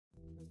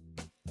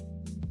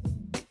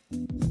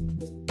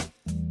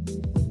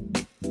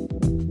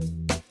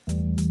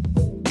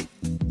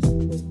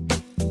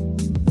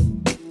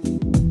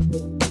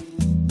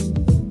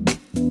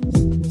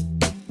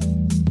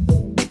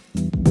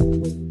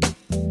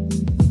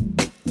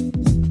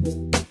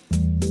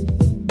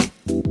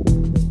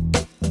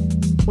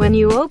When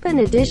you open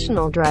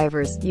additional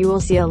drivers, you will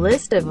see a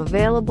list of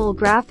available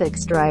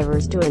graphics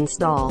drivers to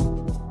install.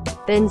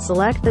 Then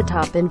select the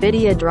top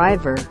NVIDIA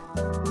driver.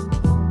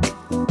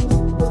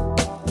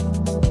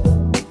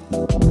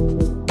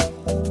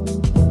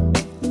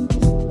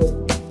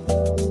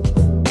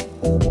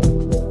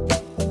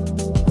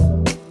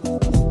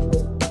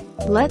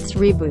 Let's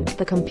reboot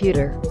the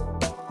computer.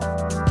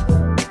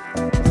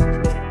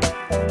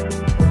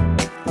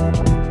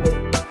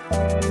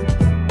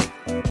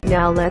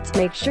 Now let's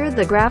make sure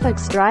the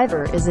graphics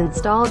driver is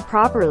installed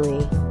properly.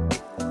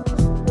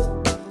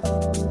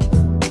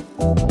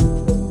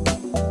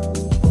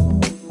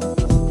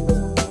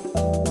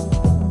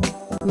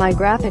 My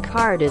graphic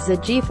card is a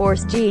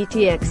GeForce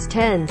GTX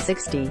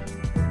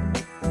 1060.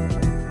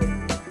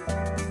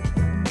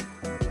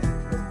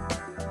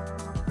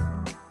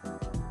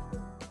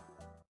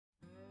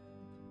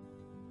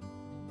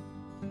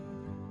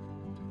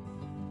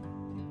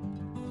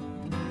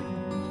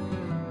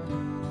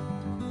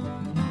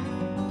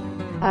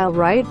 I'll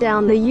write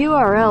down the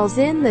URLs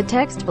in the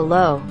text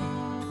below.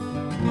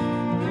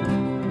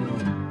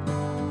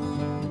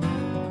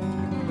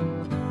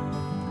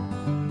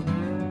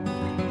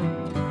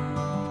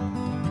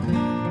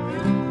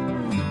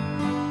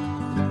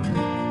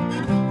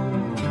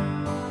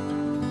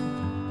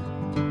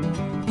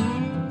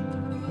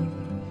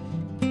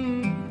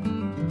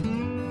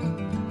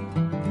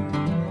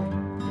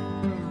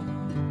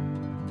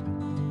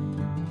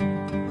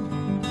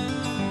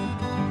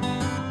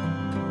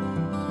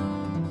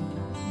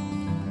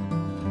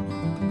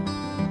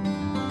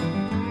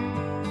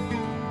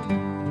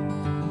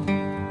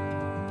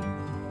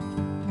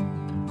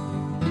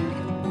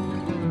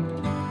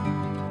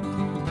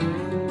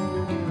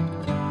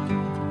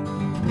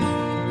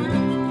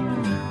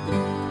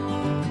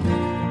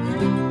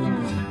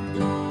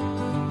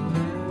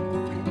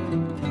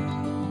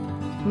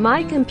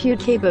 My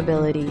compute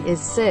capability is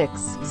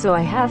 6, so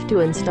I have to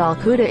install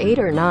CUDA 8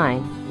 or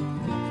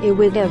 9. It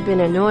would have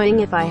been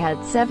annoying if I had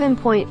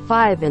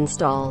 7.5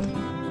 installed.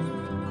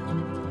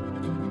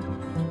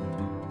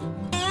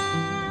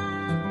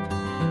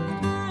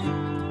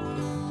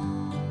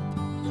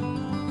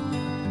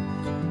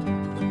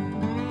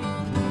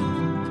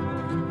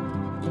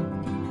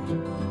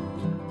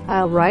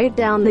 I'll write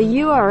down the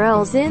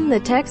URLs in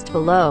the text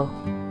below.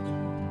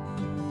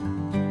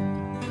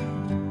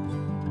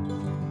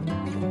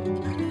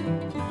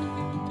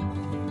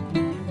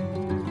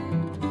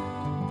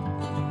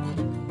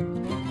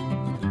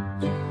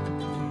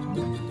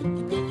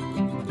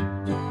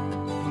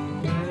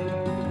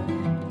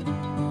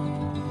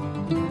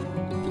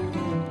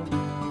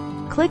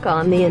 Click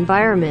on the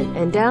environment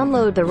and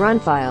download the run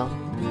file.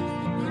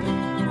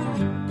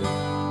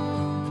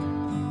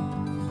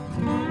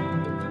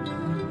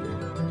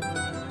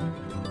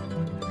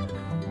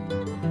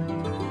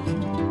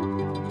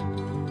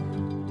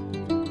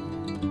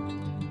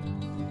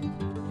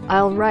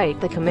 I'll write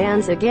the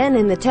commands again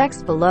in the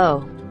text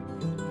below.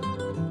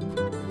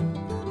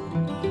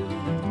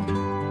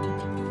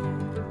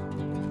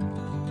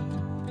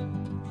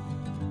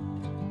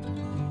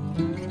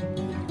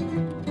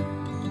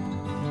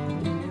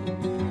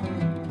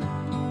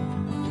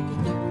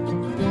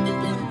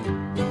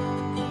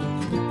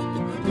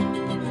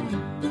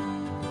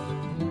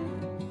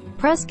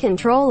 Press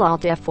Ctrl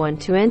Alt F1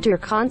 to enter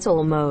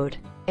console mode.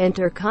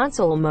 Enter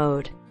console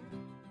mode.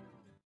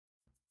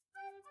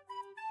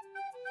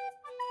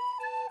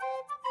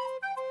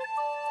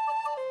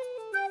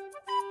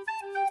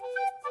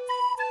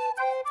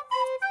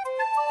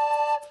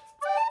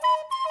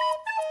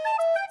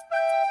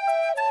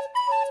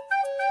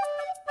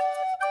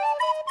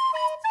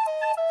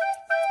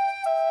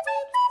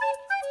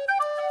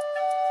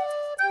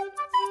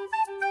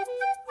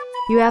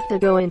 You have to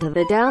go into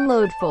the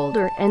download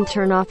folder and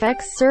turn off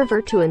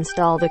Xserver to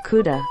install the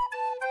CUDA.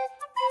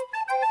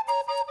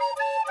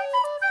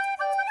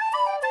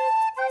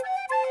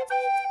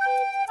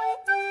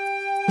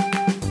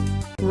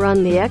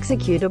 Run the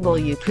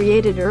executable you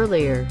created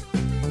earlier.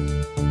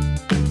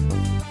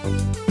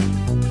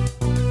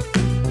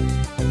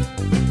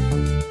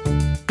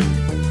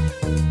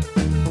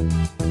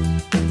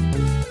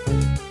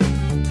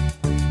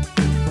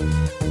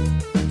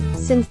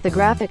 Since the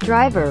graphic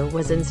driver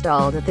was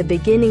installed at the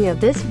beginning of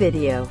this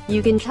video,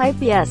 you can type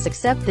yes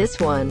except this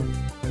one.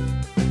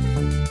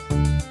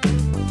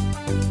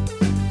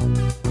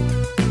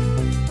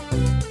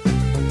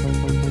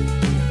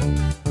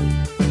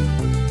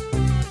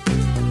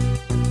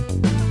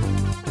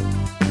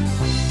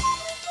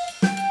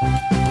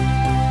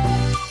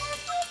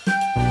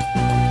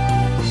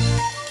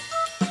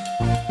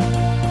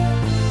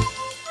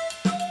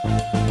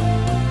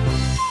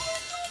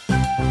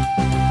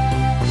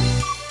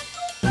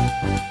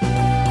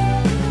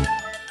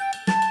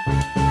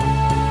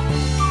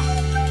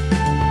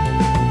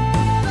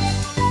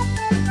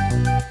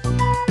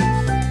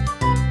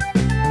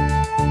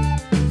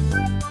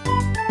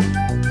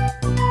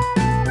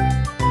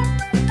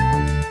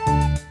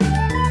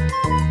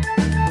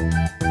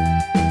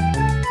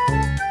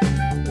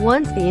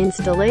 Once the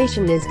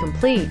installation is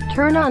complete,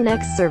 turn on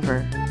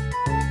Xserver.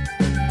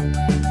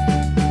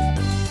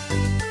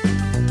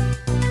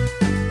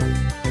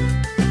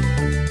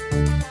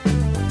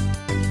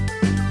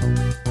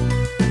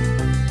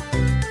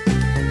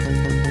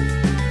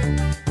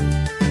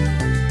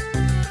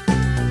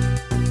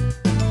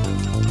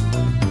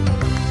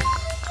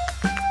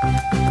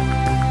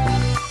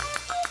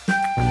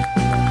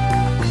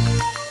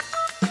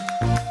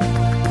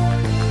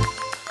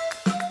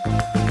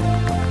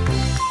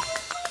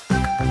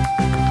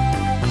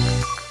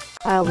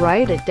 I'll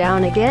write it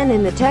down again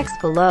in the text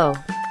below.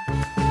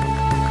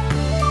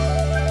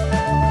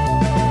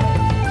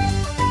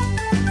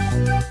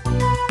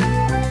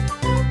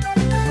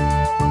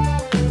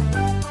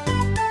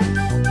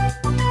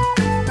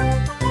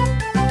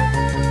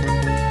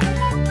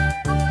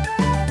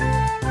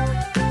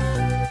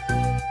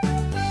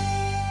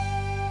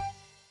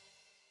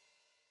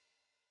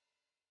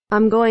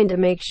 I'm going to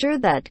make sure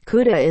that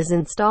CUDA is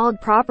installed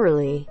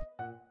properly.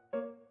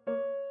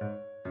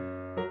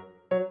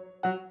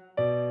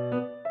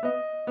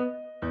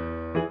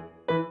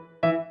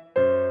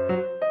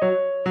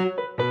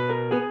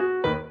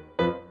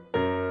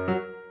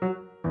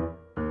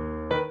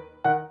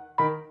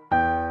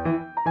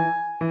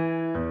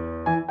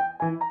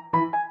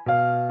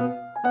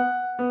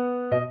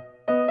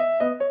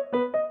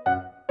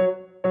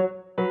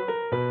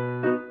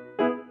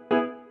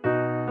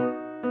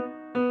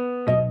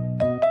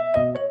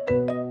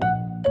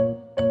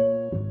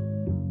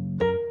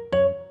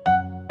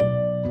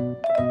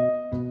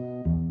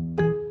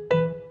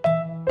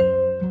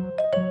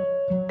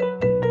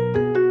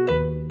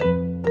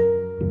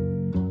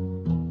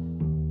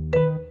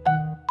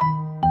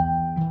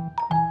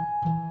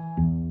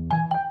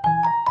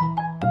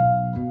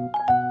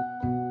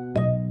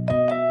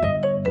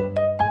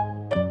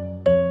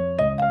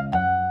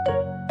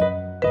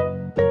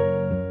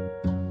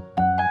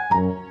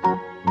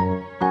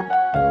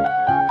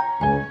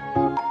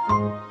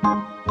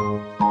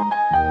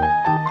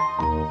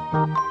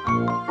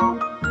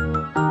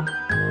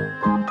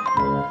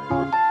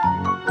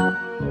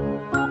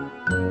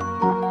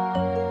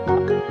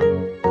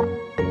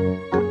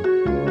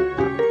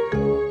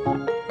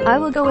 I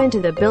will go into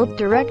the build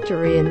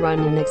directory and run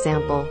an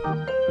example.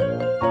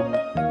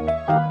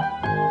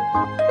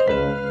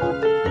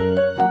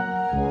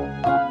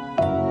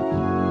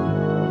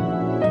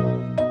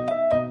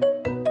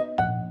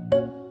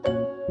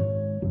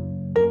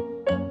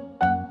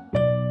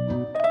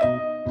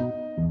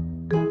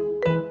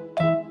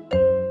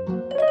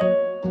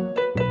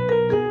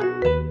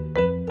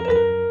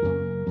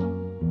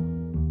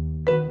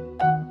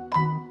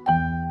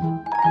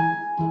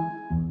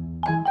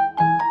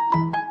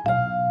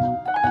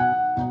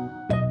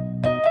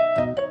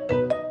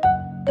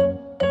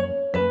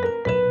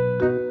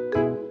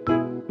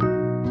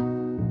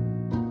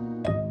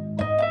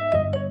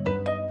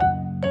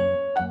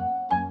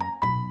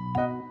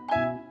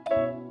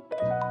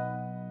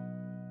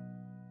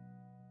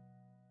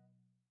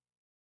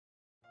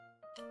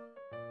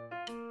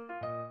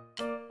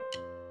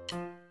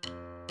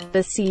 The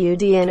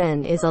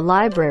cudnn is a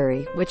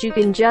library, which you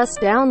can just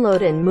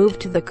download and move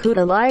to the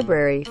CUDA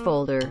library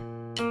folder.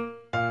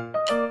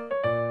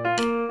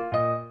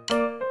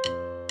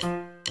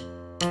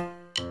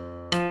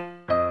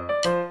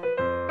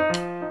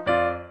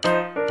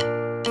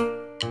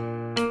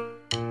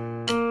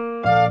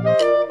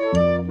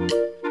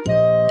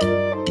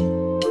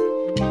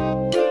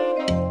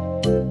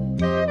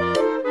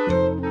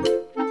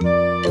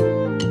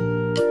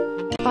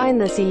 Find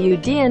the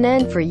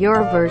cudnn for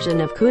your version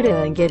of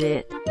CUDA and get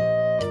it.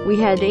 We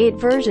had 8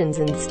 versions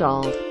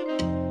installed.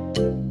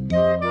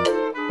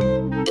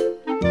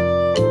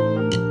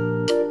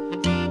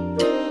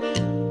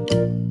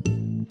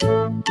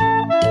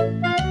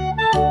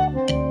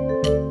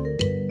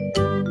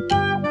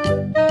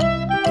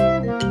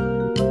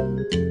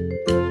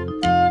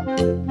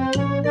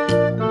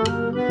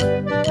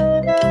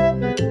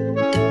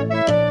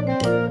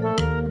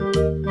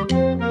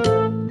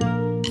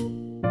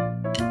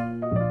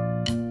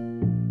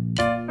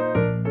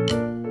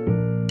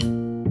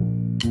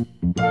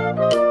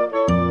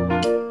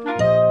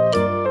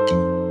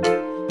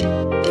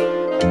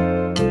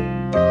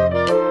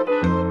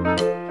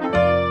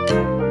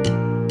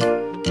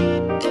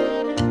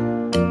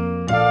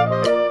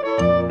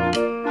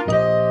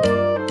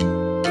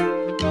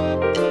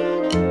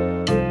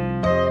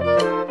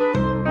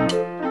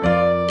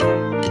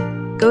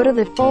 Go to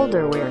the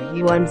folder where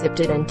you unzipped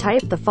it and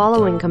type the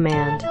following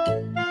command.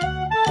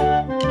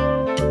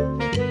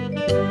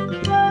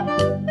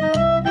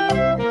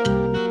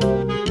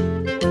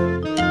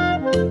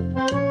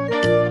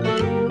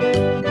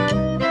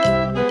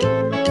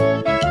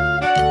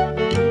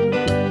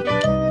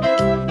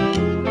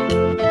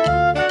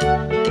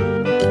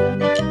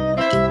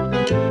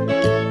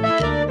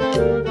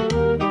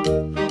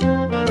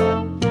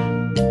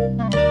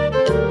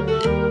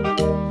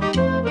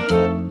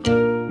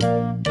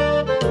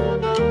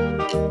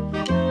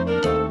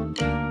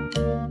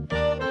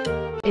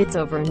 It's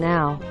over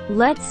now.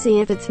 Let's see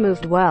if it's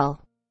moved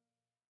well.